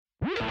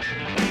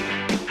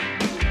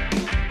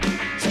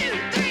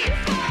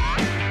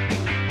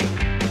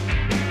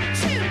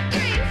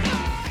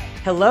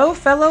Hello,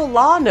 fellow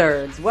law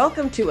nerds.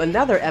 Welcome to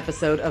another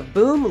episode of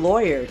Boom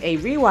Lawyered, a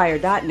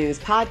Rewire.News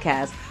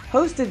podcast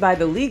hosted by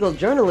the legal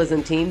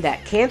journalism team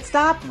that can't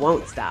stop,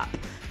 won't stop.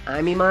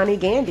 I'm Imani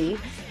Gandy.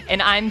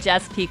 And I'm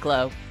Jess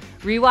Pieklo.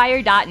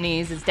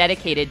 Rewire.News is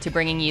dedicated to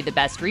bringing you the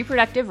best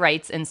reproductive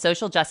rights and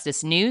social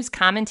justice news,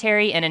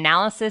 commentary, and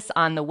analysis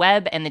on the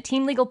web, and the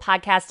Team Legal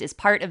podcast is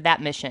part of that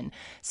mission.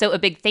 So a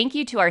big thank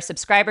you to our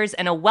subscribers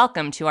and a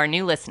welcome to our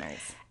new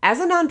listeners.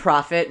 As a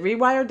nonprofit,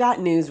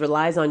 Rewire.News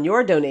relies on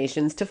your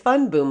donations to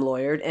fund Boom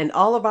Lawyered and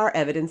all of our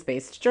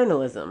evidence-based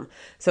journalism.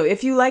 So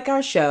if you like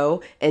our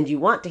show and you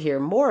want to hear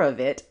more of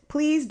it,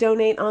 please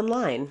donate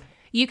online.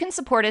 You can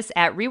support us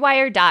at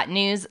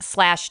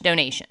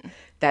rewire.news/donation.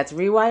 That's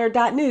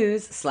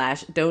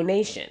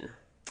rewire.news/donation.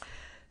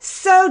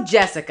 So,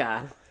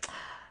 Jessica,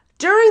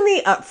 during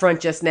the upfront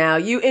just now,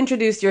 you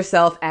introduced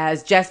yourself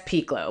as Jess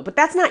Pieklo, but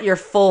that's not your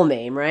full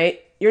name, right?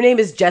 Your name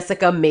is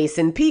Jessica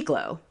Mason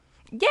Pieklo.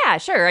 Yeah,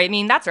 sure. I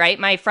mean, that's right.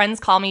 My friends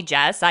call me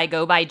Jess. I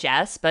go by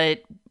Jess,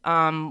 but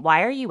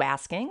why are you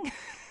asking?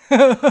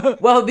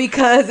 Well,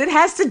 because it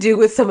has to do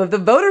with some of the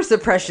voter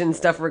suppression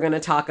stuff we're going to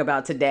talk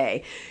about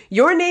today.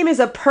 Your name is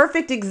a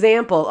perfect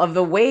example of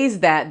the ways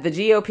that the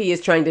GOP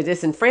is trying to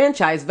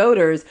disenfranchise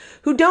voters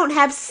who don't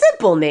have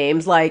simple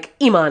names like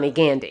Imani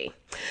Gandy.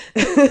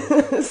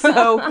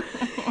 So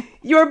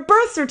your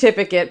birth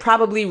certificate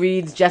probably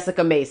reads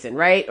Jessica Mason,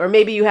 right? Or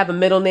maybe you have a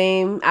middle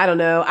name. I don't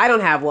know. I don't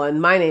have one.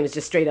 My name is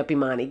just straight up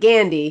Imani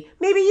Gandy.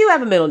 Maybe you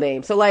have a middle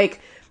name. So like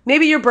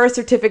maybe your birth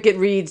certificate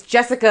reads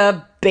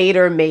Jessica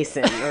Bader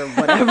Mason or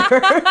whatever.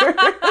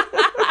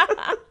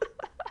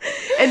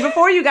 And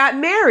before you got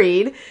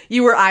married,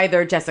 you were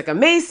either Jessica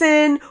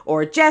Mason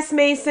or Jess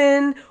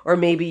Mason, or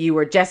maybe you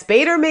were Jess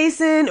Bader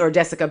Mason or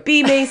Jessica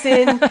B.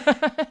 Mason.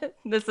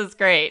 This is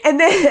great. And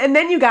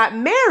then you got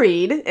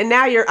married, and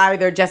now you're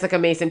either Jessica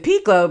Mason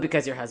Pieklo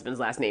because your husband's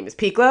last name is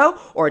Pieklo,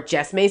 or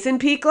Jess Mason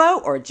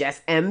Pieklo, or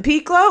Jess M.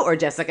 Pieklo, or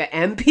Jessica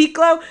M.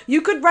 Pieklo.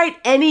 You could write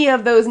any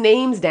of those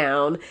names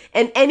down,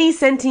 and any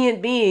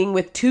sentient being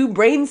with two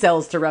brain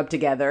cells to rub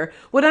together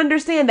would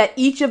understand that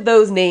each of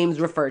those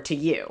names refer to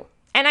you.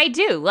 And I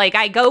do. Like,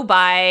 I go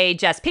by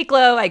Jess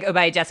Pieklo. I go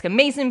by Jessica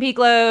Mason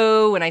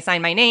Pieklo. When I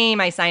sign my name,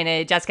 I sign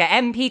it Jessica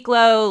M.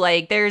 Pieklo.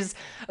 Like, there's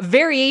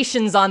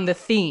variations on the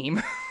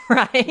theme,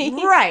 right?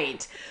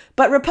 Right.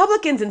 But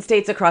Republicans in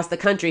states across the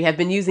country have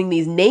been using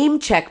these name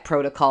check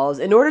protocols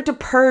in order to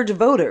purge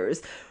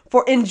voters.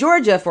 In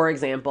Georgia, for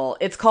example,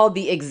 it's called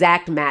the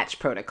exact match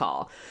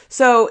protocol.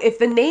 So if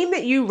the name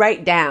that you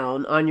write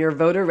down on your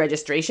voter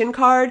registration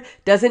card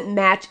doesn't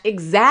match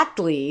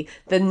exactly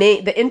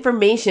the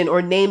information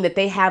or name that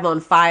they have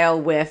on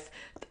file with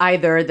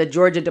either the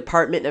Georgia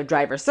Department of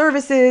Driver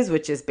Services,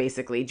 which is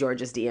basically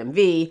Georgia's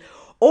DMV,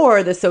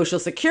 or the Social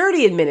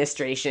Security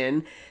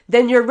Administration,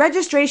 then your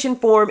registration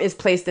form is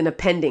placed in a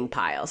pending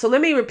pile. So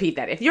let me repeat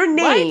that. If your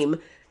name... What?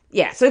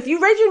 Yeah, so if you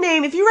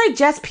write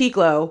Jess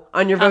Pieklo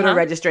on your voter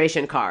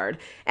registration card,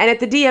 and at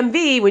the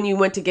DMV, when you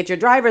went to get your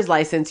driver's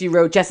license, you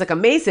wrote Jessica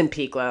Mason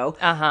Pieklo,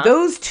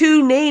 those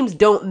two names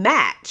don't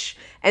match.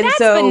 And That's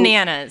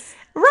bananas.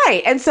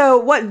 Right. And so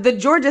what the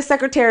Georgia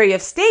Secretary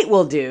of State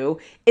will do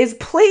is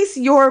place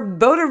your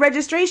voter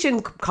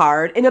registration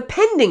card in a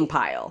pending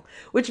pile,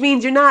 which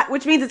means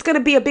it's going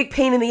to be a big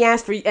pain in the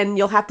ass for you, and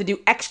you'll have to do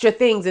extra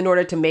things in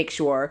order to make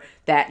sure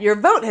that your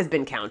vote has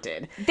been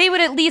counted. They would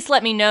at least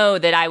let me know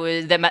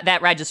that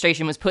that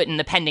registration was put in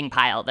the pending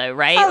pile, though,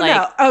 right?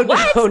 No.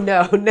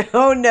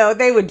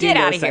 They would do Get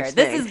no out of such here.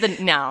 thing. This is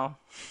no.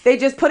 They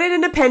just put it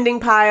in a pending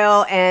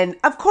pile, and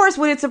of course,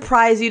 would it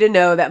surprise you to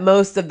know that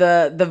most of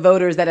the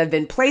voters that have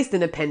been placed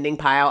in a pending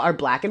pile are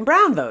black and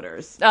brown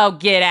voters? Oh,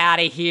 get out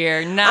of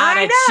here. Not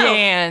a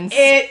chance.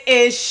 It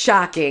is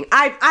shocking.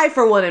 I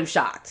for one, am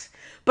shocked.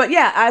 But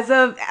yeah, as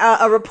of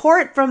a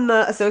report from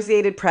the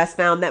Associated Press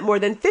found that more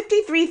than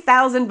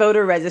 53,000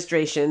 voter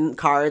registration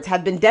cards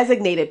have been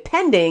designated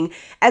pending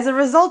as a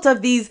result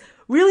of these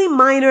really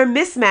minor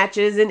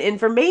mismatches in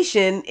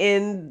information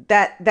in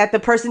that the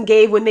person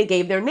gave when they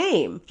gave their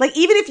name. Like,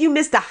 even if you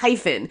missed a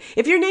hyphen,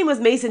 if your name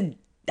was Mason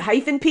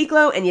hyphen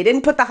Pieklo and you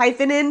didn't put the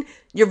hyphen in,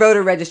 your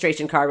voter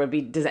registration card would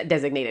be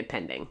designated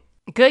pending.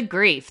 Good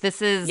grief.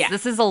 This is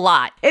a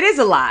lot. It is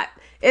a lot.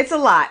 It's a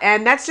lot.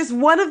 And that's just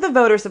one of the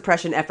voter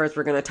suppression efforts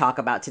we're going to talk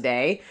about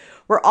today.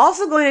 We're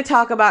also going to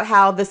talk about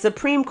how the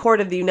Supreme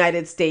Court of the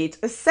United States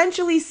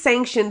essentially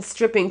sanctioned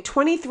stripping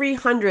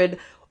 2,300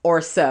 or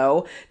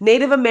so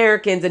Native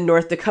Americans in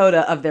North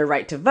Dakota of their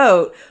right to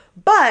vote,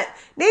 but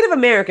Native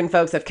American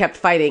folks have kept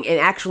fighting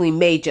and actually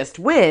may just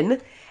win.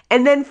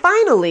 And then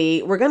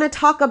finally, we're going to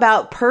talk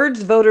about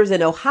purged voters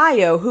in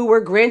Ohio who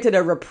were granted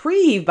a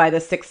reprieve by the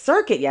Sixth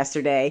Circuit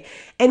yesterday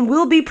and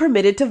will be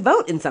permitted to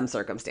vote in some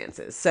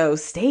circumstances. So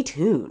stay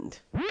tuned.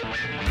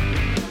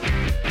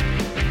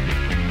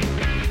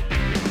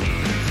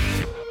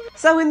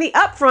 So in the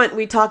upfront,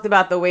 we talked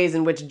about the ways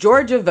in which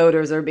Georgia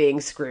voters are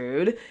being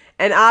screwed.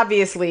 And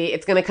obviously,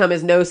 it's going to come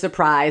as no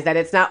surprise that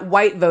it's not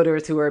white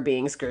voters who are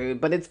being screwed,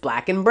 but it's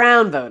black and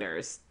brown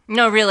voters.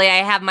 No, really,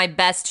 I have my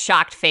best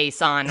shocked face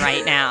on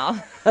right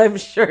now. I'm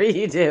sure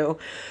you do.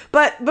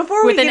 But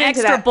before we get into that... With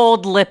an extra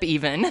bold lip,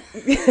 even.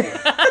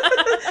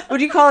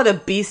 Would you call it a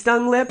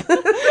bee-stung lip?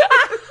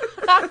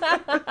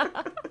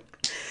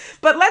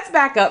 But let's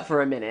back up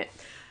for a minute.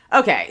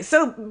 Okay,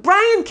 so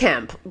Brian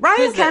Kemp.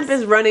 Brian Kemp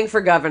is running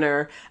for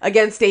governor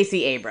against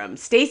Stacey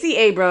Abrams. Stacey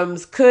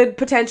Abrams could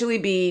potentially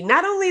be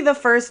not only the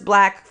first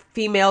black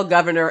female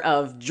governor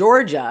of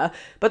Georgia,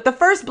 but the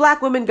first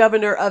black woman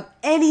governor of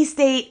any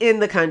state in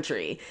the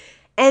country.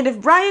 And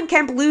if Brian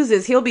Kemp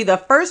loses, he'll be the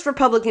first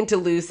Republican to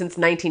lose since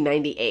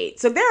 1998.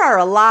 So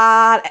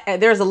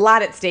there's a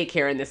lot at stake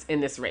here in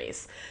this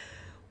race.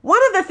 One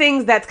of the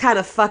things that's kind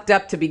of fucked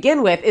up to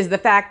begin with is the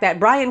fact that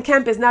Brian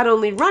Kemp is not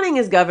only running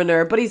as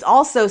governor, but he's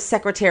also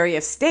Secretary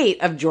of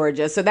State of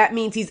Georgia. So that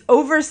means he's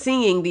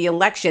overseeing the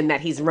election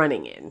that he's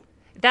running in.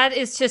 That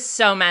is just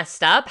so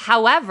messed up.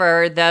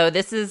 However, though,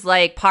 this is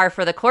like par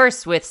for the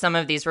course with some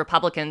of these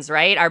Republicans,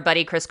 right? Our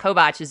buddy Chris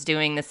Kobach is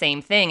doing the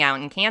same thing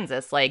out in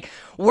Kansas, like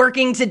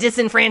working to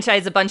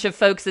disenfranchise a bunch of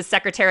folks as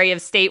Secretary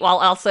of State while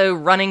also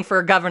running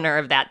for governor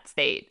of that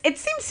state. It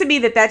seems to me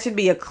that should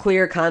be a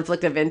clear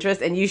conflict of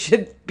interest, and you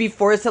should be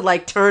forced to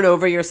like turn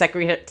over your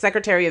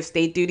Secretary of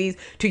State duties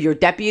to your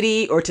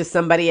deputy or to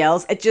somebody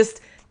else.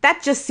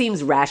 That just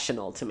seems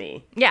rational to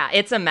me. Yeah,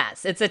 it's a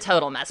mess. It's a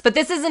total mess. But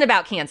this isn't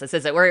about Kansas,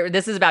 is it?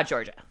 This is about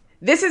Georgia.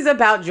 This is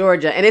about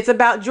Georgia, and it's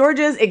about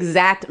Georgia's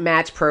exact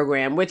match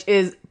program, which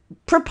is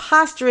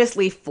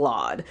preposterously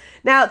flawed.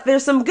 Now,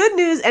 there's some good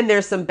news and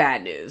there's some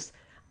bad news.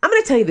 I'm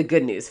going to tell you the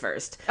good news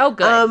first. Oh,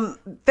 good.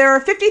 There are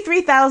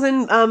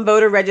 53,000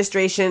 voter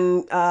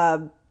registration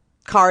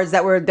cards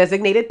that were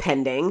designated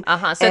pending.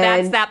 So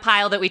that's that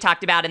pile that we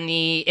talked about in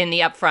the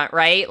upfront,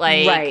 right?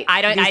 Like, right.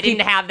 I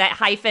didn't have that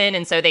hyphen,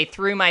 and so they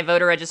threw my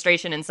voter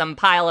registration in some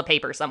pile of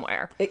paper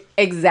somewhere.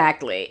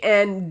 Exactly.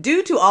 And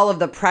due to all of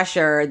the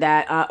pressure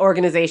that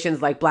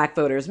organizations like Black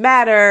Voters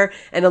Matter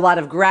and a lot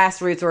of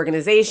grassroots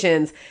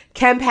organizations,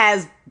 Kemp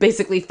has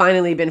basically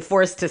finally been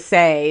forced to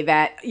say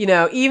that,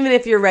 even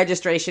if your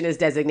registration is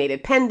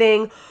designated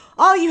pending,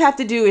 all you have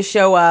to do is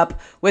show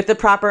up with the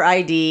proper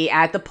ID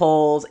at the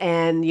polls,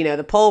 and,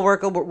 the poll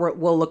worker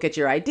will look at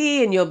your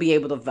ID and you'll be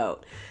able to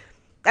vote.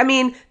 I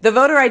mean, the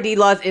voter ID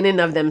laws in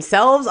and of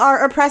themselves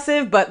are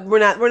oppressive, but we're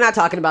not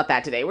talking about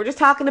that today. We're just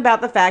talking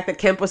about the fact that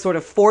Kemp was sort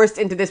of forced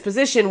into this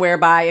position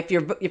whereby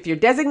if you're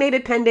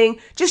designated pending,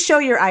 just show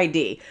your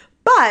ID.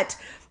 But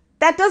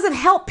that doesn't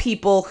help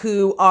people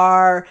who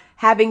are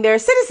having their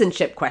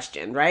citizenship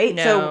questioned, right?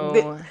 No.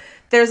 So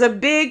there's a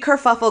big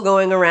kerfuffle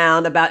going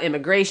around about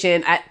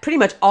immigration at pretty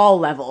much all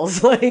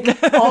levels, like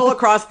all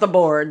across the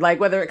board, like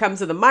whether it comes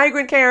to the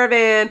migrant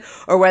caravan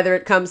or whether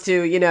it comes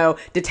to,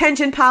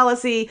 detention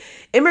policy.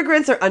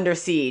 Immigrants are under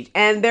siege,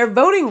 and their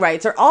voting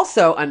rights are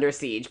also under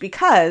siege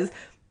because,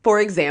 for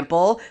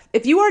example,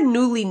 if you are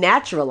newly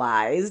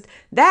naturalized,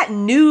 that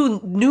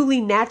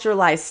newly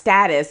naturalized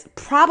status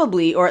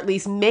probably, or at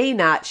least may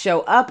not,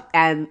 show up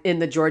in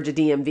the Georgia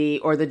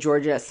DMV or the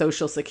Georgia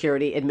Social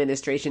Security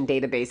Administration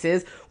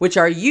databases, which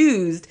are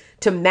used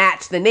to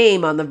match the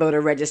name on the voter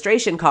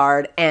registration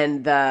card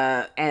and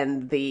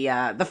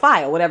the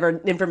file, whatever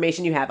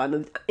information you have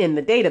in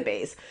the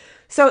database.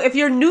 So if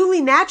you're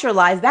newly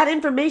naturalized, that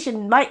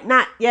information might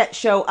not yet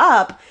show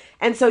up.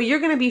 And so you're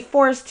going to be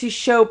forced to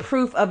show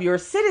proof of your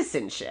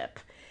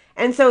citizenship.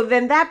 And so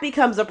then that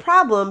becomes a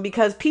problem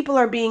because people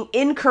are being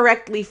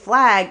incorrectly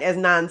flagged as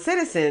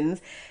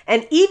non-citizens.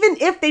 And even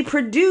if they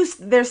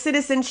produced their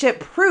citizenship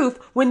proof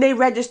when they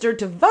registered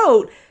to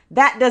vote,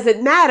 that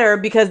doesn't matter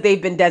because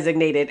they've been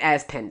designated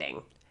as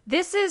pending.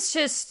 This is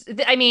just,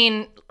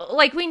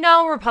 we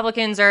know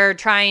Republicans are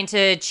trying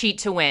to cheat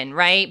to win,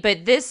 right?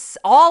 But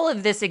all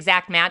of this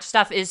exact match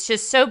stuff is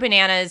just so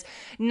bananas,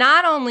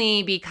 not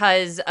only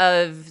because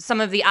of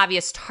some of the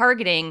obvious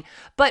targeting,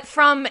 but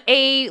from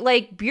a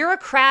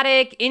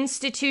bureaucratic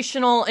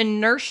institutional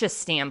inertia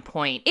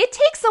standpoint. It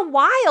takes a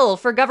while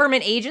for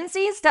government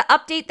agencies to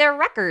update their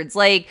records.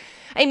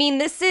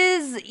 This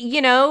is,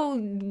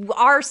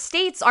 our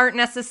states aren't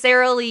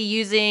necessarily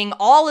using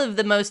all of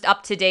the most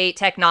up-to-date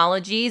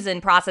technologies and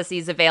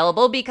processes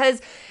available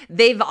because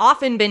they've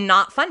often been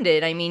not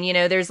funded.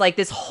 There's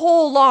this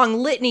whole long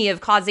litany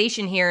of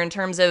causation here in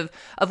terms of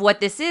what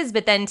this is,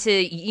 but then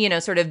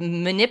to, sort of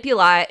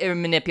manipulate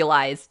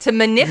the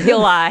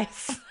manipulation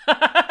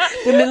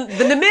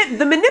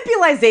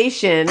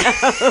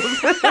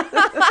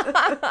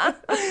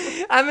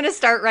I'm going to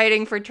start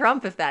writing for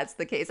Trump if that's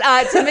the case.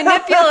 To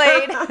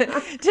manipulate,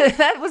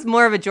 that was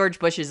more of a George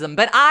Bushism,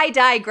 but I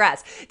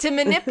digress. To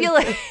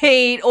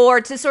manipulate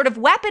or to sort of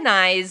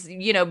weaponize,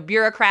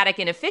 bureaucratic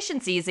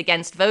inefficiencies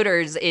against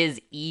voters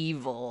is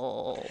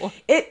evil.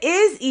 It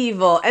is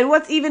evil. And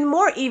what's even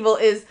more evil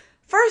is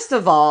First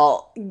of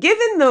all,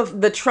 given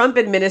the Trump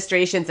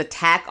administration's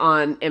attack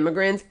on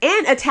immigrants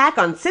and attack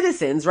on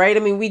citizens, right? I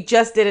mean, we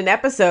just did an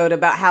episode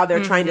about how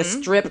they're trying to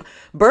strip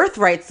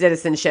birthright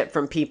citizenship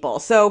from people.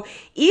 So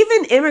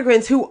even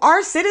immigrants who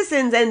are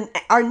citizens and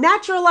are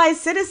naturalized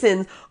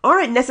citizens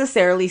aren't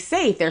necessarily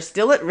safe. They're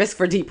still at risk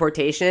for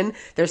deportation.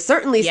 They're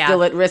certainly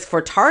still at risk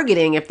for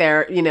targeting if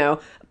they're,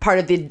 part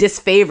of the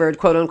disfavored,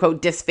 quote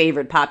unquote,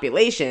 disfavored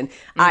population,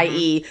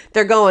 i.e.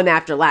 they're going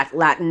after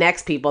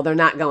Latinx people. They're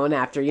not going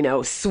after,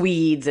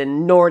 Swedes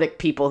and Nordic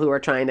people who are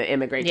trying to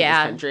immigrate to this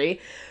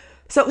country.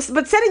 So,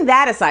 but setting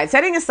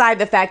aside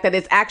the fact that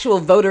it's actual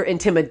voter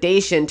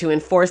intimidation to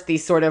enforce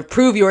these sort of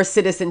prove your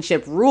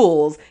citizenship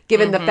rules,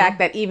 given the fact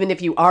that even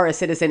if you are a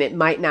citizen, it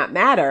might not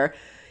matter.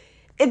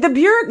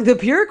 The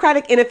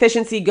bureaucratic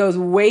inefficiency goes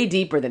way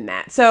deeper than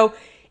that. So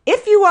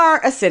if you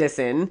are a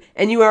citizen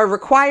and you are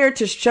required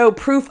to show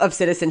proof of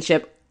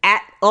citizenship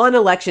on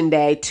election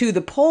day to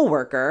the poll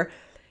worker,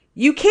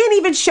 you can't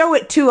even show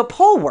it to a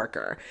poll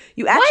worker.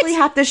 You actually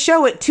have to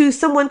show it to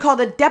someone called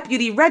a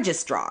deputy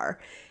registrar.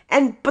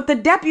 But the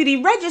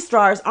deputy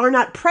registrars are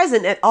not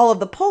present at all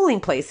of the polling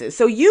places.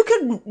 So you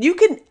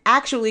can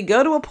actually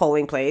go to a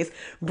polling place,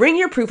 bring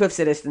your proof of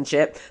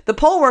citizenship. The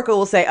poll worker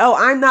will say, oh,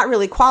 I'm not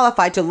really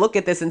qualified to look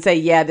at this and say,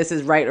 yeah, this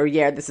is right or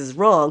yeah, this is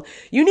wrong.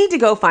 You need to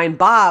go find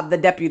Bob, the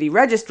deputy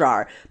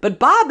registrar. But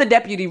Bob, the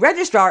deputy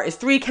registrar, is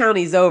 3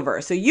 counties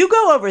over. So you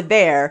go over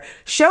there,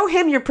 show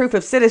him your proof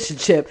of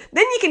citizenship,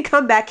 then you can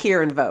come back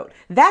here and vote.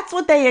 That's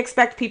what they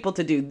expect people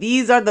to do.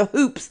 These are the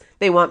hoops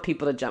they want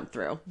people to jump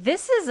through.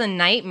 This is a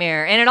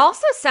nightmare. And it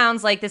also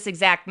sounds like this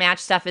exact match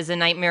stuff is a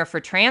nightmare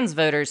for trans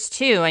voters,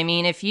 too. I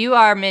mean, if you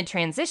are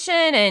mid-transition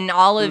and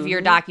all of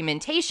your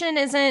documentation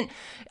isn't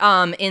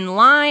in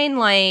line,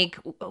 like,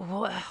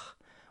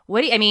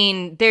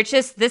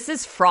 this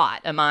is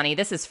fraught, Amani.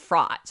 This is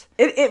fraught.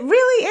 It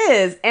really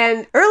is.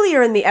 And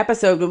earlier in the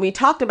episode, when we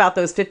talked about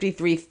those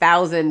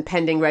 53,000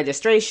 pending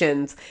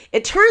registrations,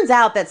 it turns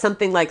out that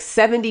something like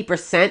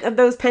 70% of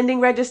those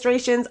pending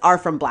registrations are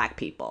from Black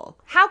people.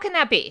 How can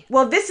that be?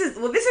 Well, this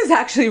is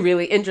actually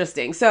really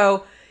interesting.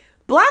 So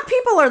Black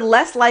people are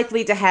less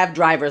likely to have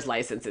driver's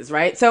licenses,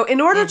 right? So in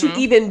order to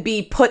even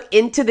be put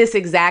into this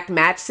exact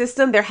match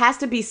system, there has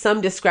to be some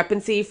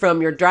discrepancy from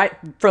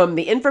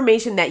the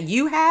information that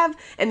you have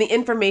and the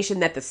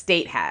information that the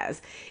state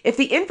has. If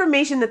the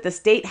information that the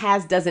state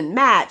has doesn't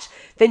match,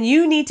 then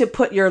you need to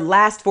put your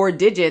last 4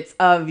 digits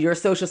of your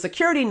social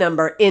security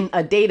number in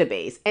a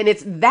database. And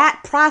it's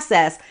that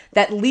process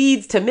that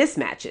leads to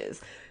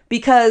mismatches.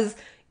 Because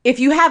if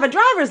you have a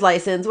driver's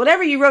license,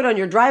 whatever you wrote on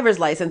your driver's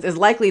license is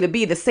likely to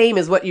be the same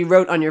as what you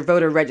wrote on your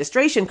voter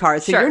registration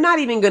card. So you're not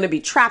even going to be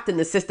trapped in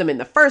the system in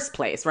the first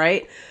place,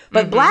 right?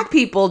 But Black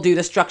people, due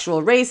to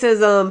structural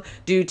racism,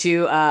 due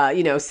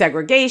to,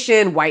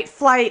 segregation, white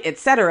flight,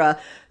 etc.,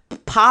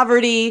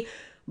 poverty,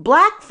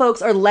 Black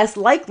folks are less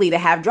likely to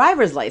have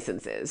driver's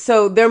licenses.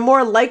 So they're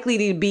more likely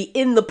to be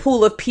in the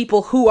pool of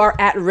people who are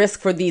at risk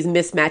for these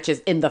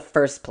mismatches in the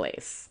first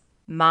place.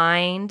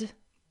 Mind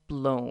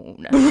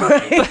blown.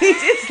 Right?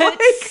 It's like,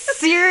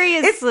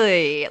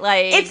 seriously,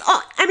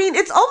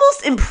 it's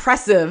almost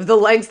impressive the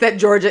lengths that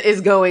Georgia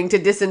is going to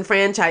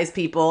disenfranchise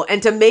people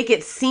and to make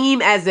it seem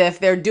as if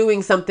they're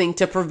doing something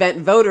to prevent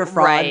voter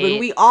fraud, when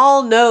we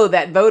all know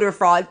that voter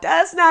fraud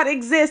does not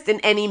exist in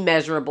any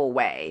measurable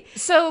way.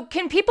 So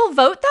can people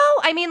vote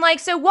though? I mean,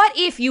 so what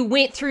if you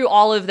went through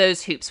all of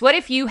those hoops? What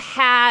if you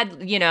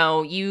had,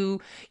 you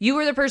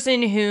were the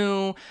person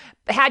who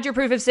had your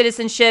proof of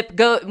citizenship,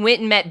 went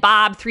and met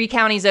Bob 3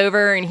 counties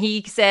over, and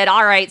he said,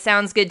 all right,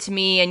 sounds good to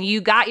me, and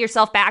you got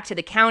yourself back to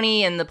the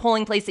county and the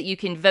polling place that you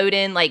can vote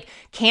in,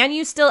 can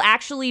you still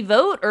actually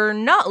vote or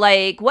not?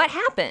 What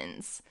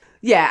happens?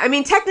 Yeah, I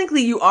mean,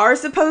 technically you are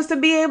supposed to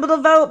be able to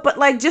vote, but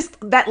just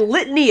that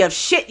litany of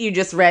shit you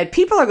just read,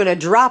 people are going to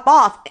drop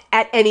off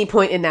at any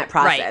point in that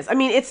process. Right. I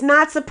mean, it's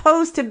not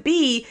supposed to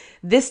be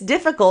this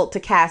difficult to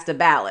cast a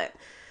ballot.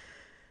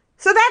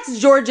 So that's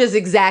Georgia's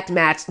exact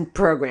match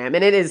program,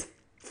 and it is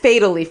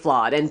fatally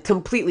flawed and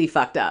completely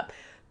fucked up.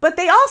 But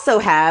they also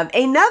have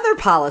another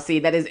policy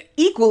that is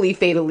equally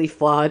fatally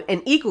flawed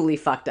and equally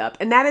fucked up,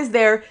 and that is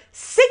their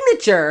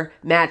signature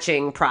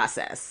matching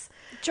process.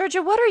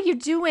 Georgia, what are you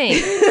doing?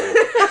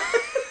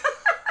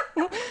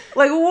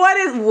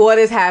 What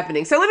is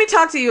happening? So let me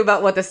talk to you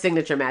about what the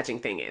signature matching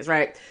thing is,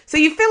 right? So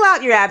you fill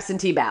out your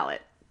absentee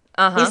ballot.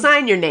 You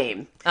sign your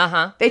name.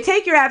 They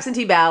take your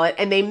absentee ballot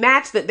and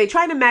they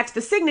try to match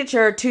the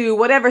signature to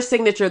whatever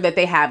signature that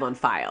they have on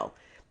file.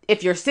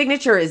 If your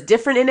signature is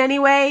different in any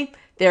way,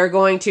 they're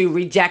going to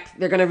reject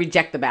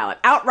the ballot.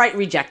 Outright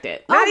reject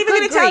it. Not even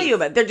going to tell you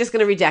about it. They're just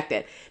going to reject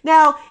it.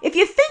 Now, if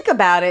you think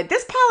about it,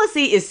 this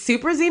policy is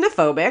super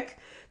xenophobic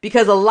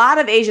because a lot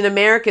of Asian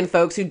American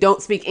folks who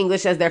don't speak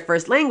English as their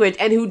first language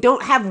and who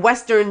don't have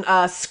Western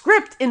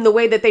script in the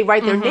way that they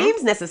write their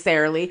names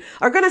necessarily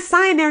are going to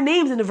sign their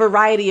names in a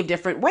variety of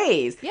different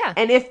ways. Yeah.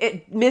 And if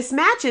it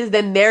mismatches,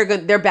 then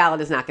their ballot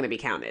is not going to be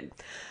counted.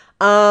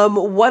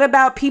 What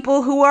about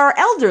people who are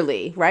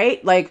elderly,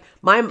 right? Like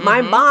my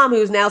mom,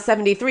 who's now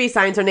 73,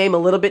 signs her name a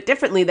little bit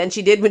differently than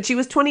she did when she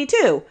was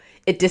 22.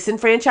 It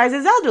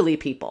disenfranchises elderly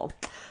people.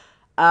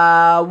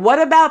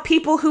 What about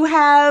people who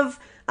have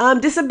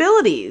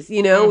disabilities?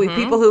 You know,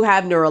 people who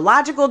have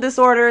neurological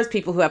disorders,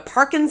 people who have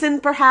Parkinson's,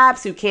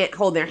 perhaps, who can't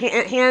hold their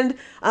hand,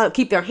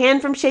 keep their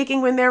hand from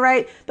shaking when they're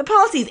right. The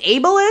policy's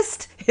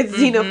ableist. It's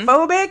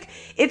xenophobic.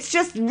 It's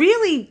just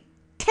really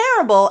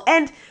terrible.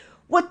 And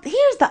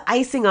here's the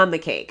icing on the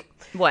cake.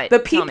 What? The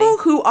people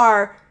who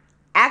are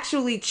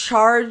actually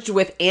charged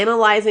with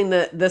analyzing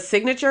the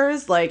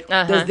signatures, like,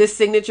 does this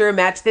signature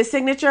match this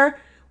signature?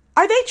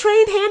 Are they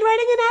trained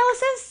handwriting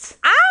analysts?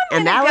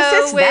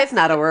 Analysis? That's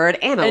not a word.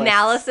 Analysts.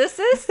 Analysis?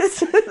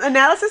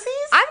 Analyses?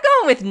 I'm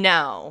going with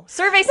no.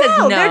 Survey says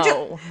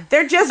no.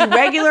 They're just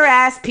regular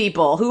ass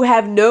people who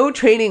have no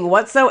training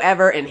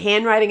whatsoever in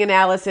handwriting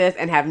analysis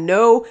and have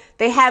no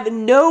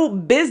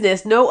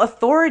business, no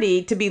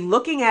authority to be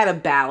looking at a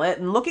ballot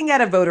and looking at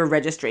a voter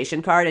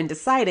registration card and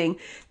deciding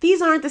these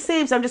aren't the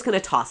same, so I'm just going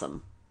to toss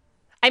them.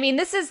 I mean,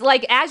 this is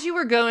like, as you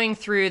were going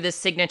through the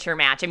signature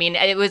match, I mean,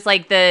 it was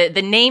like the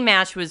name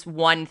match was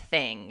one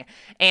thing.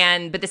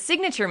 But the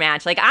signature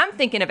match, like, I'm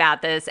thinking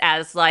about this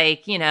as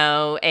like, you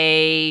know,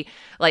 a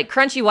like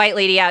crunchy white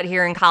lady out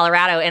here in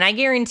Colorado. And I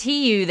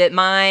guarantee you that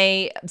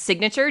my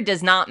signature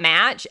does not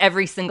match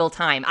every single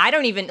time. I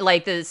don't even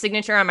like the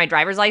signature on my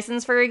driver's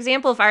license, for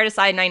example. If I were to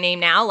sign my name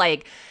now,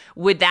 like,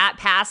 would that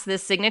pass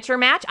this signature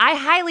match? I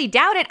highly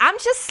doubt it. I'm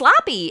just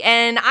sloppy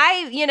and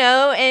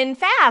and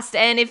fast.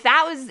 And if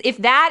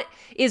that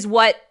is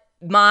what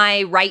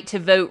my right to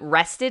vote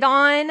rested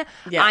on,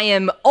 I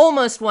am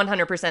almost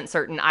 100%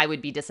 certain I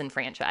would be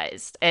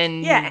disenfranchised.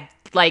 And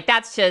like,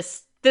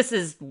 this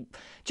is,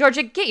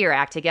 Georgia, get your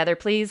act together,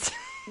 please.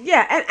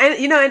 Yeah,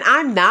 and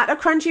I'm not a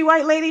crunchy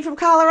white lady from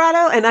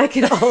Colorado, and I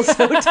can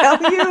also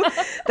tell you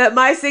that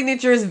my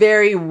signatures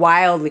vary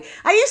wildly.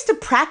 I used to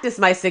practice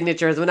my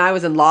signatures when I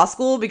was in law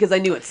school because I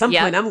knew at some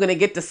point I'm going to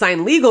get to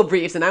sign legal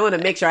briefs, and I want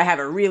to make sure I have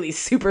a really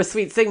super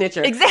sweet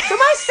signature. Exactly. So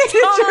my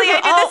signatures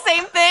I did the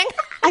same thing.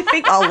 I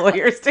think all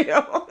lawyers do.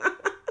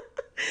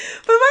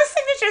 But my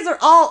signatures are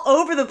all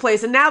over the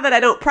place, and now that I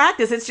don't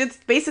practice, it's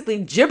just basically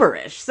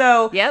gibberish.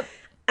 So,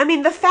 I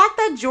mean, the fact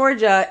that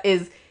Georgia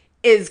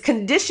is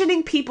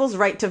conditioning people's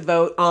right to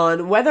vote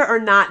on whether or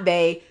not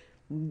they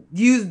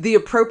use the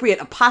appropriate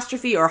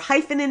apostrophe or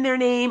hyphen in their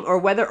name, or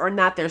whether or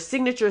not their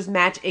signatures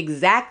match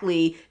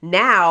exactly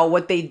now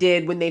what they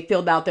did when they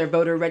filled out their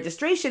voter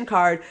registration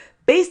card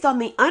based on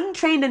the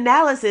untrained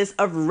analysis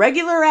of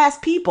regular ass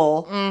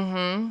people.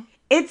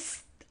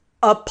 It's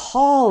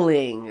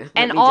appalling.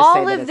 And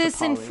all of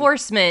this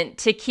enforcement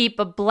to keep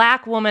a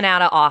black woman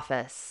out of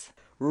office.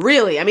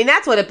 Really? I mean,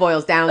 that's what it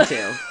boils down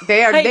to.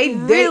 They are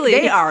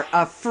they are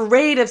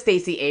afraid of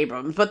Stacey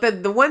Abrams. But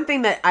the one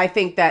thing that I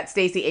think that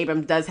Stacey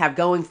Abrams does have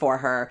going for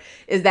her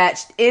is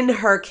that in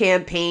her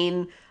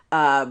campaign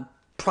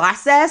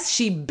process,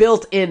 she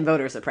built in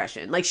voter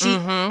suppression. Like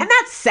and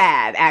that's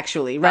sad,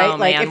 actually, right? Oh,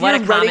 like man, if what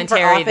you're a running for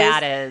commentary office,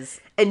 that is.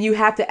 And you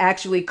have to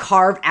actually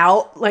carve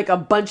out like a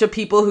bunch of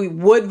people who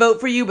would vote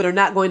for you but are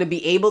not going to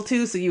be able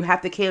to, so you have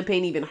to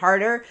campaign even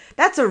harder.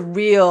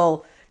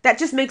 That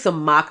just makes a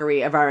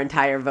mockery of our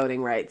entire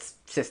voting rights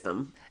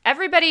system.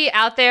 Everybody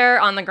out there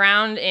on the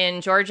ground in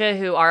Georgia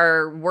who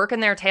are working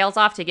their tails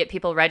off to get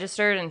people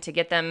registered and to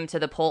get them to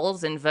the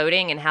polls and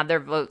voting and have their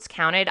votes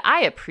counted,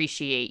 I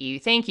appreciate you.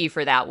 Thank you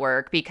for that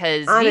work,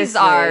 because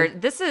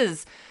this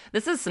is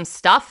some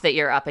stuff that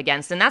you're up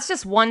against, and that's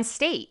just one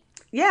state.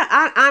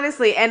 Yeah,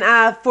 honestly. And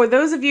for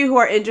those of you who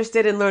are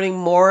interested in learning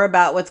more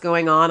about what's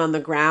going on the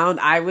ground,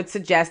 I would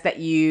suggest that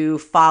you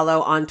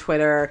follow on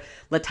Twitter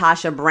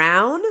Latasha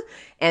Brown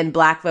and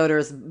Black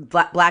Voters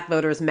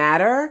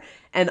Matter.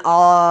 And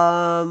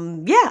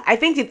I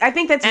think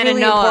that's and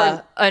really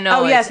important.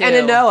 Anoa, yes, too.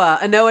 and Anoa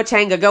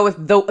Changa. Go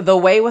with the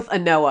way with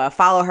Anoa.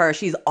 Follow her.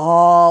 She's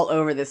all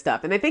over this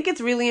stuff, and I think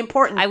it's really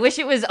important. I wish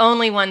it was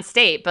only one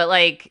state, but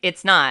like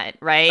it's not,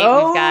 right?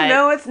 Oh,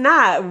 no, it's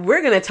not.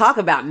 We're gonna talk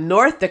about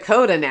North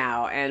Dakota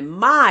now, and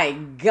my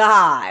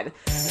God.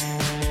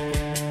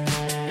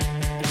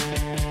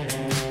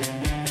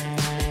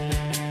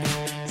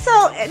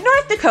 So,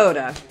 North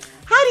Dakota.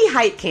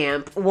 Heidi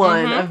Heitkamp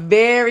won a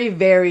very,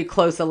 very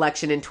close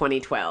election in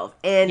 2012,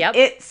 and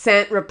it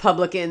sent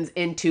Republicans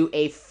into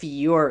a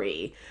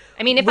fury.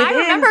 I mean, if I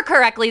remember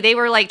correctly, they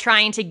were like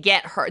trying to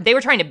get her. They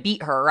were trying to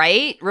beat her,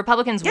 right?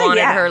 Republicans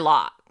wanted her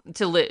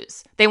to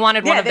lose. They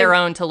wanted one of their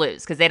own to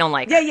lose because they don't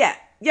like her.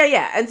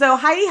 Yeah. And so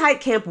Heidi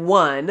Heitkamp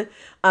won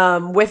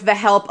with the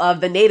help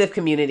of the Native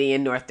community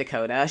in North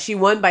Dakota. She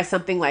won by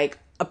something like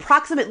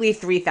approximately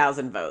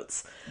 3,000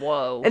 votes.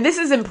 Whoa. And this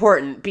is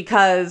important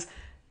because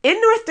in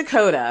North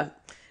Dakota,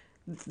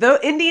 the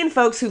Indian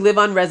folks who live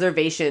on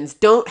reservations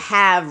don't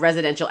have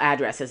residential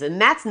addresses, and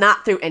that's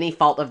not through any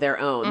fault of their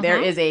own. There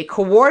is a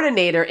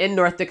coordinator in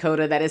North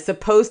Dakota that is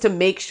supposed to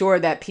make sure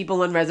that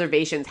people on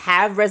reservations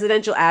have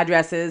residential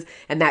addresses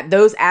and that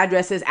those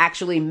addresses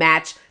actually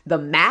match the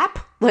map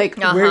like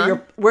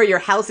where your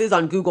house is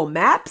on Google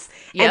Maps,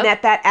 Yep.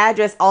 and that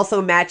address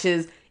also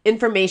matches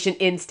information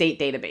in state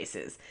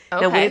databases. Now,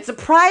 would Okay. it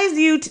surprise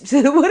you?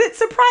 Would it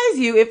surprise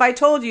you if I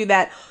told you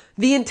that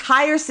the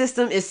entire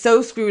system is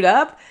so screwed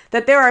up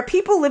that there are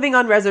people living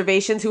on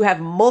reservations who have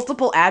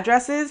multiple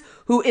addresses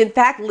who, in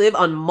fact, live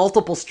on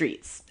multiple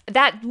streets?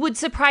 That would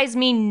surprise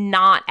me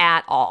not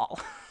at all.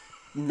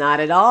 Not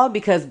at all,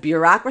 because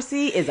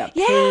bureaucracy is a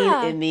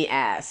pain in the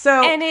ass.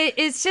 So, And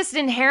it's just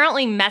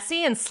inherently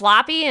messy and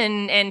sloppy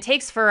and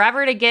takes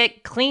forever to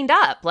get cleaned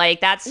up.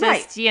 Like, that's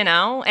just, Right.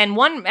 and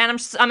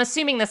I'm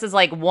assuming this is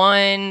like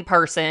one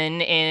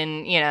person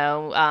in,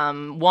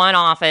 one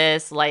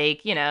office,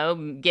 like,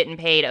 getting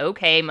paid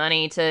okay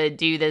money to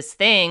do this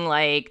thing.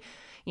 Like,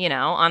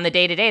 on the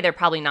day to day, they're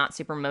probably not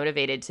super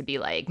motivated to be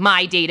like,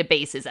 my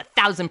database is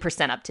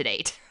 1,000% up to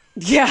date.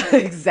 yeah,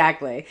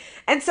 exactly.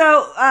 And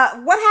so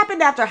what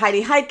happened after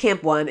Heidi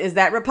Heitkamp won is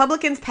that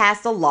Republicans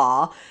passed a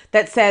law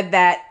that said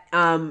that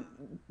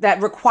that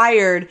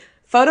required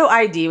photo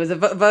ID. It was a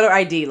voter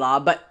ID law,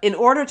 but in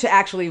order to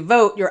actually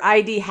vote, your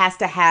ID has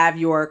to have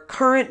your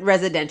current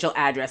residential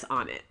address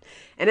on it.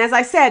 And as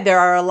I said, there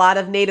are a lot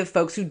of Native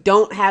folks who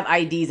don't have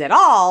IDs at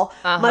all,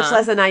 much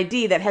less an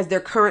ID that has their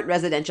current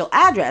residential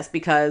address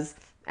because,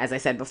 as I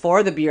said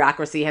before, the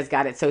bureaucracy has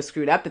got it so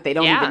screwed up that they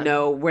don't even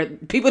know where,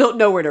 people don't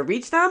know where to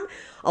reach them.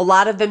 A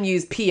lot of them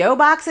use P.O.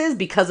 boxes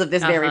because of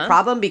this very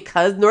problem,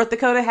 because North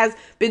Dakota has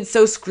been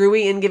so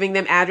screwy in giving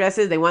them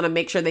addresses. They want to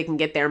make sure they can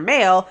get their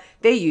mail.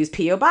 They use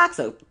P.O.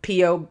 boxes.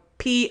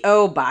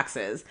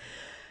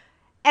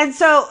 And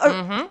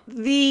so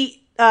the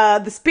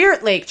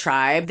Spirit Lake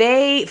tribe,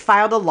 they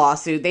filed a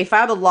lawsuit. They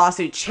filed a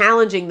lawsuit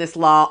challenging this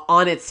law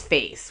on its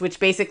face, which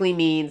basically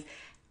means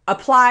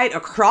applied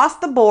across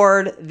the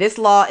board, this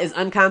law is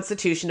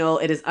unconstitutional.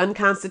 It is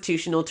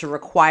unconstitutional to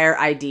require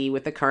ID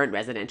with the current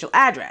residential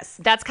address.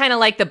 That's kind of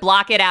like the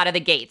block it out of the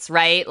gates,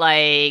 right?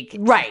 Like,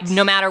 right.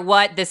 No matter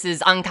what, this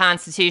is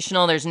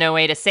unconstitutional. There's no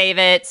way to save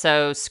it,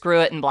 so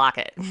screw it and block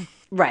it.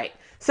 Right.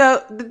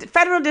 So the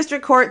federal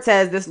district court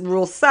says this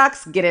rule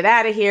sucks, get it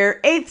out of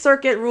here. Eighth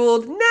Circuit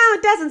ruled, no,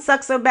 it doesn't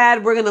suck so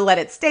bad, we're going to let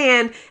it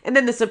stand. And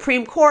then the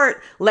Supreme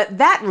Court let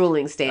that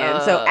ruling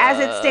stand. So as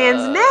it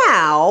stands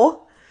now,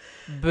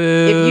 Boo.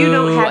 if you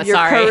don't have your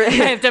current... I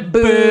have to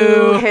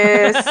boo,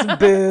 hiss,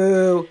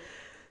 boo.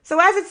 So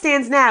as it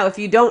stands now, if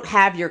you don't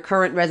have your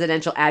current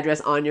residential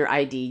address on your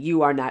ID,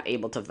 you are not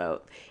able to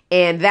vote.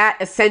 And that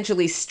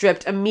essentially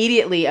stripped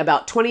immediately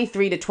about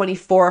 23 to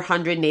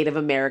 2,400 Native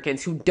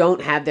Americans who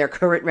don't have their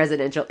current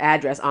residential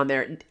address on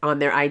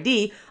their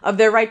ID of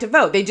their right to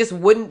vote. They just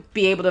wouldn't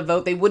be able to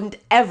vote. They wouldn't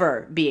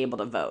ever be able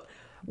to vote.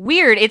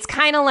 Weird. It's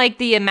kind of like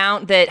the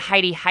amount that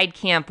Heidi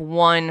Heitkamp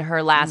won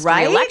her last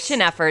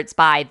election efforts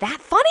by. That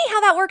funny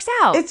how that works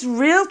out. It's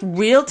real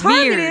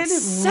targeted. Weird.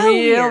 So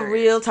weird.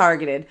 Real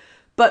targeted.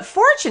 But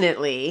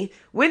fortunately,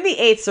 when the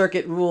Eighth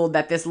Circuit ruled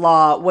that this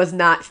law was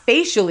not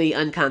facially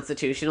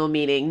unconstitutional,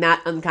 meaning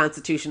not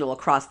unconstitutional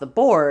across the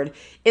board,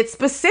 it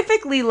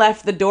specifically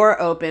left the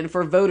door open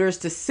for voters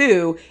to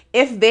sue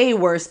if they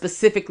were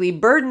specifically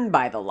burdened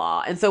by the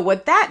law. And so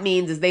what that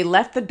means is they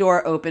left the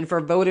door open for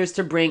voters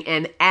to bring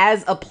an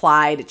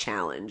as-applied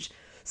challenge.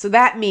 So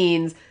that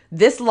means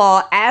this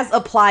law, as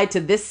applied to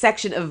this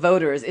section of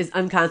voters, is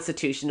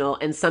unconstitutional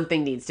and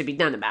something needs to be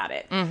done about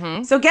it.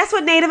 Mm-hmm. So guess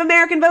what Native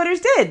American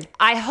voters did?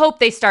 I hope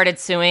they started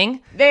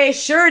suing. They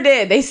sure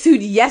did. They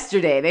sued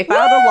yesterday. They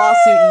filed a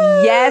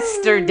lawsuit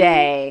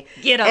yesterday.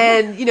 Get 'em.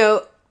 And,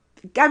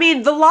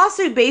 the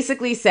lawsuit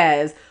basically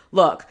says,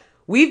 look,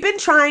 we've been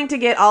trying to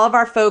get all of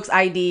our folks'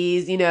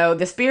 IDs.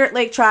 The Spirit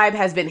Lake tribe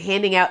has been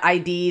handing out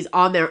IDs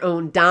on their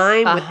own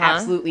dime with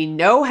absolutely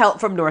no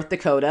help from North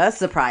Dakota.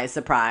 Surprise,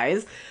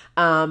 surprise.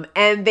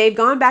 And they've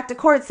gone back to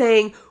court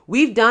saying,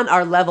 we've done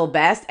our level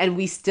best and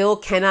we still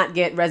cannot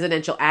get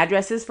residential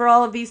addresses for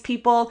all of these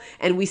people.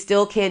 And we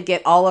still can't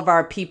get all of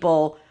our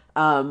people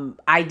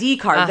ID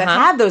cards that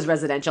have those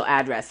residential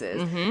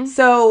addresses. Mm-hmm.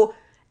 So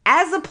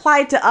as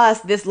applied to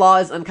us, this law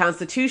is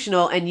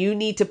unconstitutional, and you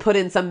need to put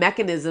in some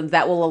mechanisms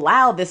that will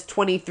allow this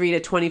 23 to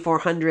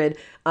 2,400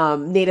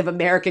 Native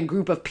American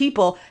group of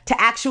people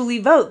to actually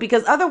vote,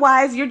 because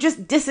otherwise you're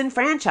just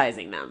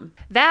disenfranchising them.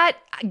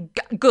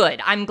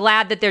 Good. I'm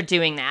glad that they're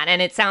doing that.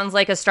 And it sounds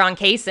like a strong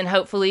case, and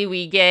hopefully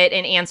we get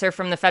an answer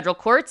from the federal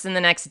courts in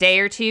the next day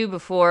or two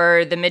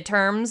before the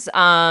midterms,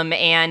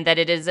 and that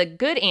it is a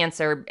good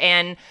answer.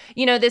 And,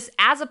 this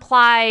as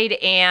applied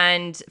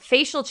and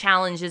facial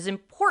challenge is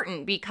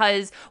important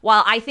because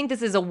while I think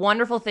this is a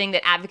wonderful thing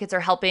that advocates are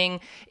helping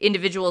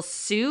individuals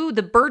sue,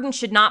 the burden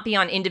should not be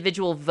on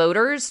individual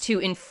voters to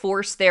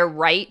enforce their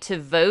right to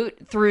vote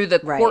through the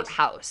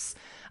courthouse.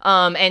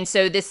 And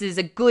so this is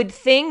a good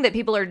thing that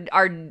people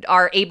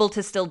are able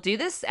to still do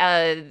this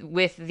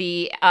with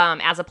the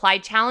as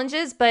applied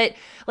challenges. But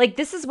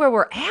this is where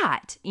we're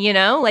at,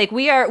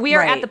 we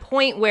are at the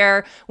point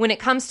where when it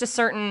comes to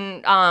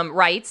certain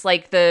rights,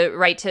 like the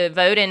right to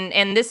vote,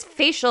 and this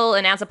facial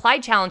and as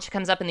applied challenge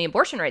comes up in the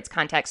abortion rights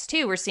context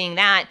too. We're seeing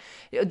that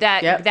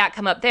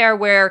come up there,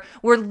 where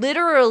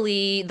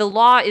the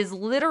law is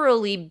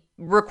literally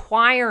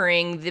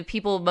requiring the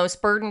people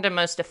most burdened and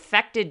most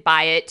affected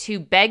by it to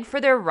beg for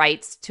their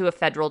rights to a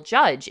federal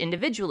judge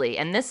individually.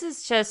 And this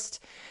is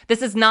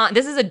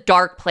a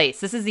dark place.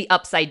 This is the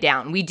upside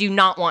down. We do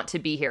not want to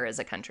be here as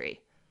a country.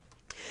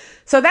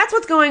 So that's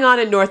what's going on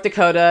in North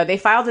Dakota. They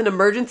filed an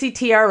emergency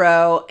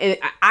TRO.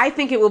 I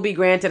think it will be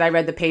granted. I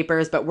read the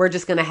papers, but we're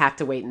just going to have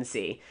to wait and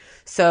see.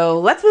 So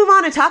let's move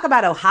on and talk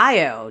about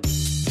Ohio.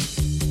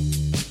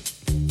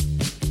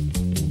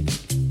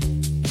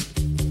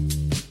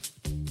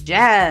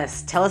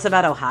 Jess, tell us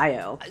about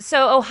Ohio.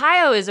 So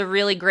Ohio is a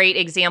really great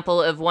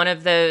example of one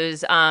of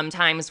those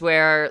times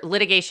where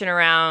litigation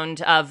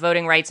around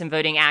voting rights and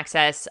voting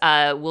access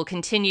will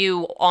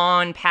continue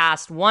on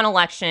past one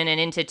election and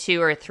into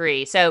two or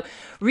three. So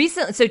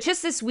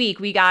just this week,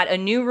 we got a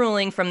new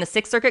ruling from the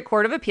Sixth Circuit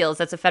Court of Appeals.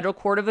 That's a federal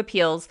court of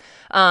appeals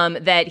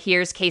that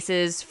hears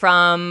cases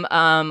from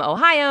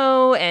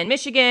Ohio and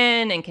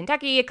Michigan and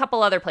Kentucky, a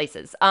couple other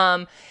places.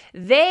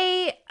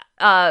 They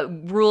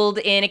ruled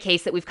in a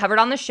case that we've covered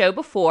on the show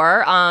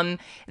before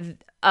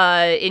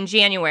in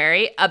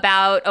January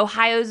about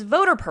Ohio's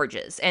voter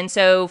purges. And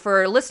so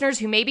for listeners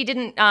who maybe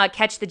didn't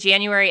catch the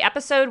January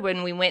episode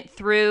when we went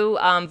through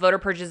voter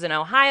purges in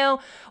Ohio,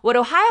 what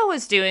Ohio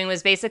was doing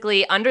was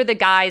basically under the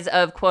guise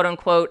of quote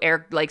unquote,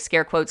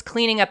 scare quotes,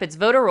 cleaning up its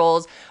voter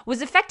rolls,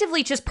 was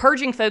effectively just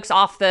purging folks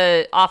off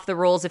the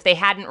rolls if they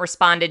hadn't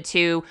responded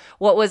to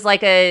what was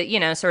like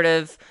a, sort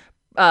of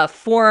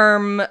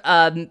form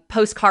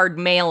postcard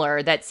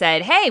mailer that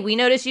said, hey, we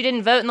noticed you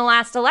didn't vote in the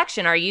last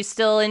election. Are you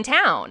still in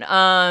town?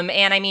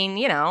 And I mean,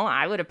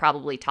 I would have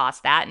probably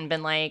tossed that and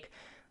been like,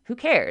 who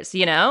cares?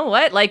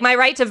 What? Like, my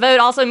right to vote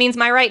also means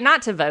my right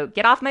not to vote.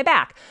 Get off my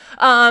back.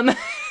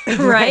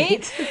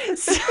 Right?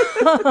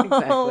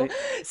 Exactly.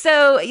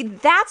 So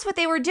that's what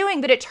they were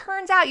doing. But it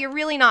turns out you're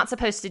really not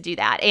supposed to do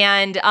that.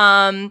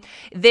 And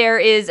there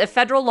is a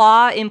federal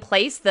law in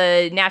place,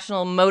 the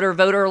National Motor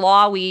Voter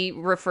Law, we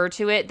refer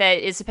to it, that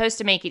is supposed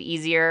to make it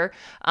easier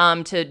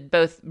to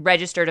both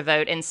register to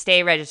vote and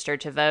stay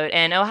registered to vote.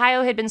 And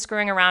Ohio had been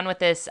screwing around with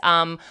this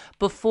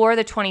before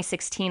the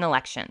 2016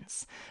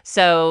 elections.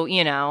 So,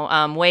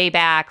 way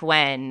back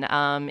when,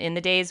 in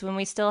the days when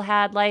we still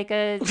had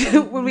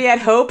when we had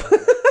hope.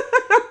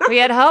 We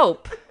had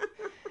hope.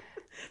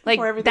 Like,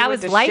 that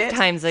was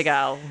lifetimes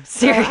ago.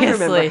 Seriously. I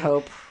remember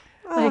hope.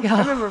 I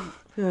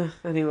remember.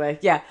 Anyway,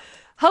 yeah.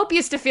 Hope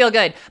used to feel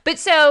good. But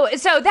so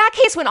that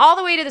case went all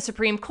the way to the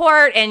Supreme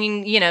Court,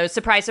 and,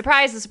 surprise,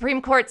 surprise, the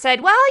Supreme Court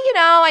said, well,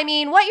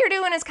 what you're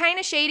doing is kind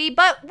of shady,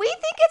 but we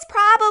think it's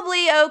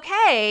probably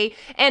okay,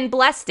 and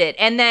blessed it.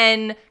 And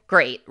then,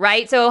 great,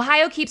 right? So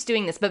Ohio keeps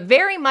doing this, but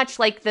very much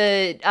like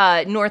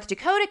the North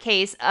Dakota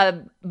case,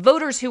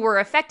 voters who were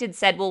affected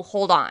said, well,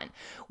 hold on.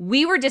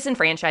 We were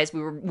disenfranchised.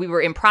 We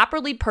were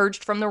improperly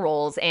purged from the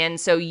rolls, and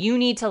so you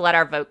need to let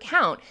our vote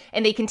count.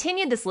 And they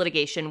continued this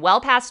litigation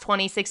well past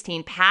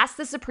 2016, past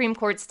the Supreme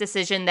Court's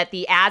decision that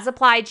the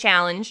as-applied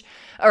challenge,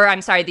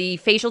 the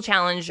facial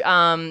challenge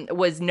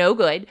was no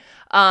good.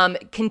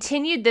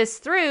 Continued this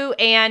through,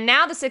 and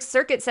now the Sixth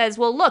Circuit says,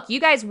 well, look, you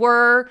guys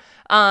were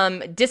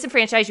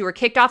disenfranchised, you were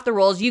kicked off the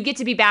rolls, you get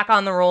to be back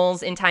on the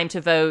rolls in time to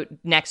vote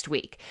next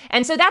week.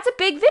 And so that's a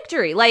big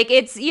victory. Like,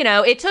 it's,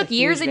 it took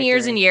years and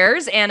years and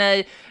years and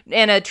a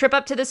trip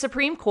up to the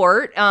Supreme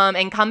Court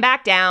and come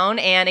back down.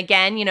 And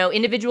again,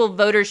 individual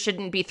voters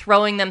shouldn't be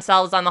throwing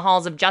themselves on the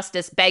halls of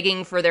justice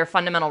begging for their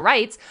fundamental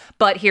rights,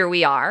 but here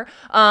we are.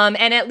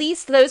 And at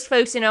least those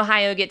folks in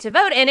Ohio get to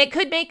vote, and it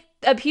could make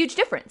a huge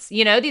difference.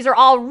 These are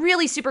all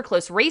really super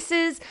close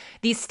races.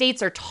 These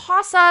states are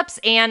toss-ups,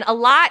 and a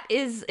lot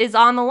is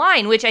on the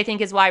line, which I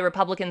think is why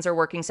Republicans are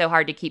working so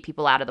hard to keep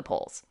people out of the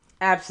polls.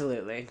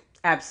 Absolutely.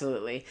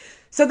 Absolutely.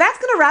 So that's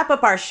going to wrap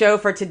up our show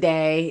for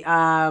today.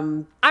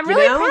 I'm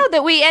really proud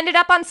that we ended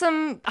up on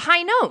some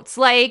high notes.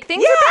 Like,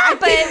 things are bad,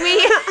 but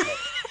we...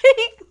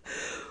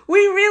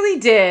 We really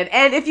did.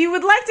 And if you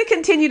would like to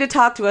continue to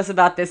talk to us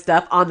about this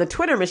stuff on the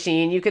Twitter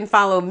machine, you can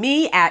follow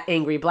me at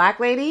Angry Black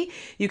Lady.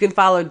 You can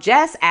follow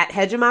Jess at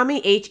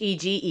Hegemommy,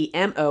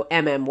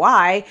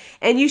 HEGEMOMMY.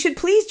 And you should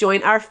please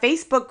join our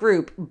Facebook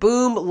group,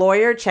 Boom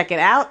Lawyer. Check it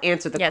out.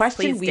 Answer the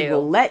question. We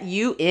will let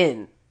you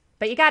in.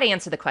 But you got to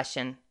answer the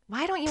question.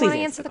 Why don't you want to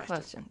answer the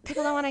question?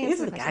 People don't want to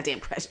answer the question. Goddamn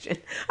question.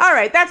 All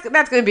right. That's going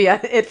to be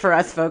it for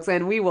us, folks.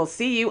 And we will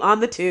see you on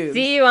the tubes.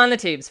 See you on the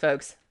tubes,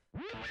 folks.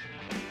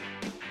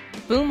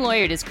 Boom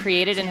Lawyered is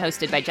created and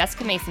hosted by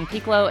Jessica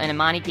Mason-Piccolo and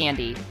Imani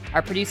Gandhi.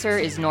 Our producer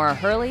is Nora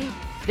Hurley.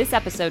 This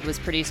episode was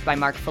produced by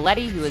Mark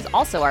Folletti, who is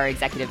also our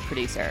executive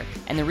producer.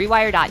 And the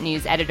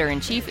Rewire.News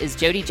editor-in-chief is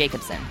Jody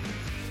Jacobson.